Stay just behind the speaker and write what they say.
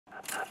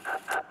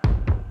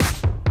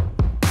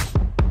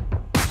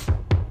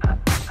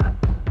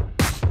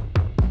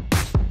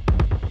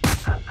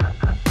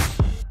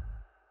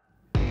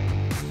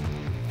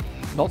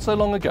Not so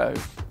long ago,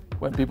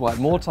 when people had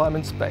more time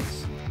and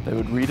space, they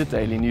would read a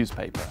daily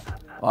newspaper,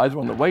 either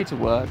on the way to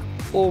work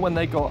or when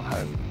they got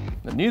home.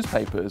 The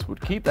newspapers would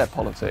keep their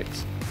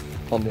politics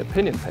on the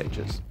opinion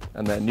pages,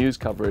 and their news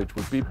coverage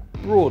would be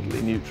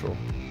broadly neutral.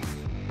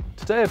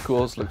 Today, of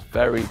course, looks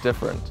very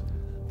different.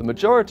 The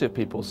majority of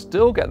people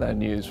still get their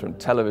news from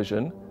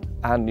television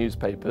and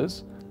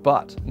newspapers,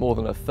 but more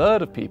than a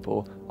third of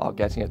people are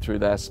getting it through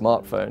their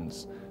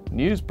smartphones.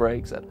 News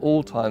breaks at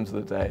all times of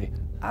the day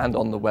and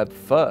on the web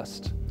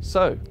first.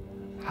 So,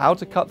 how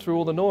to cut through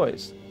all the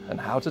noise and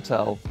how to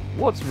tell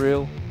what's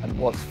real and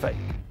what's fake.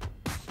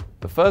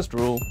 The first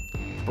rule,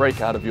 break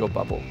out of your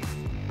bubble.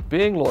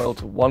 Being loyal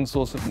to one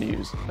source of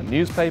news, a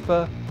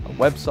newspaper, a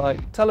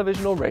website,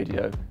 television or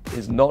radio,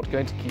 is not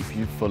going to keep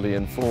you fully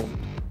informed.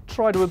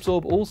 Try to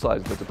absorb all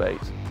sides of the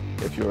debate.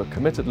 If you're a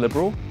committed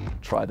liberal,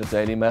 try the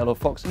Daily Mail or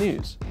Fox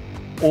News,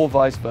 or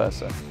vice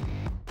versa.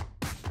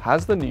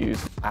 Has the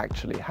news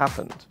actually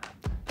happened?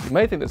 You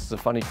may think this is a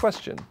funny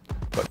question,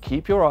 but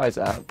keep your eyes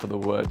out for the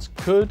words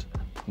could,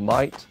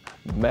 might,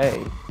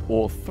 may,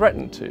 or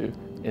threaten to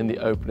in the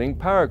opening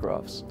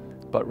paragraphs.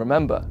 But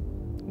remember,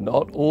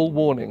 not all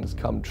warnings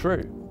come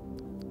true.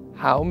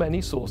 How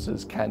many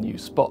sources can you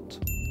spot?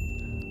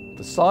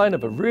 The sign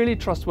of a really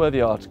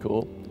trustworthy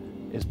article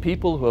is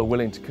people who are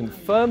willing to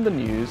confirm the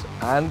news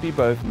and be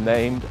both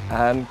named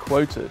and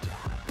quoted.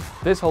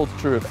 This holds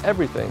true of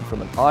everything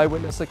from an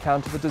eyewitness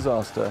account of a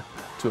disaster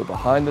to a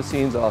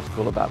behind-the-scenes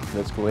article about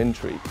political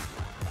intrigue.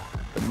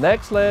 The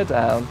next layer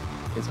down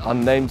is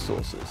unnamed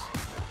sources.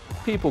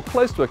 People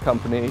close to a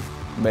company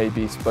may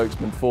be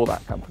spokesmen for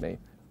that company,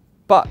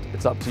 but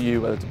it's up to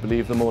you whether to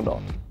believe them or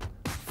not.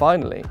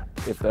 Finally,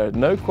 if there are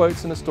no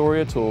quotes in a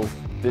story at all,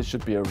 this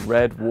should be a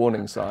red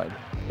warning sign.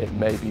 It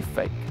may be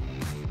fake.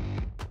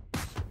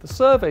 The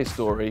survey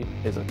story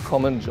is a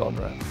common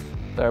genre.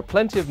 There are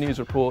plenty of news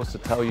reports to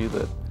tell you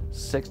that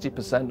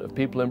 60% of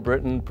people in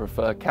Britain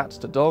prefer cats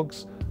to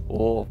dogs,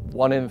 or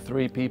 1 in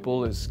 3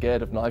 people is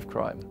scared of knife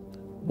crime.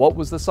 What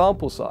was the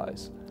sample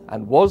size?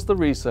 And was the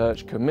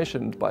research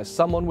commissioned by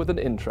someone with an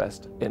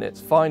interest in its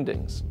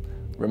findings?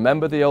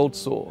 Remember the old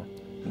saw.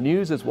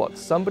 News is what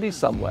somebody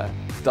somewhere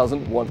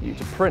doesn't want you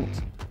to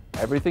print.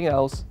 Everything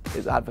else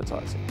is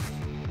advertising.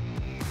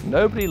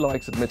 Nobody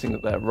likes admitting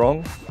that they're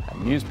wrong,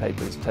 and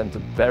newspapers tend to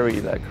bury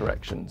their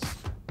corrections.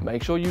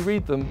 Make sure you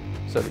read them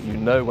so that you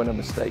know when a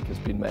mistake has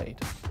been made.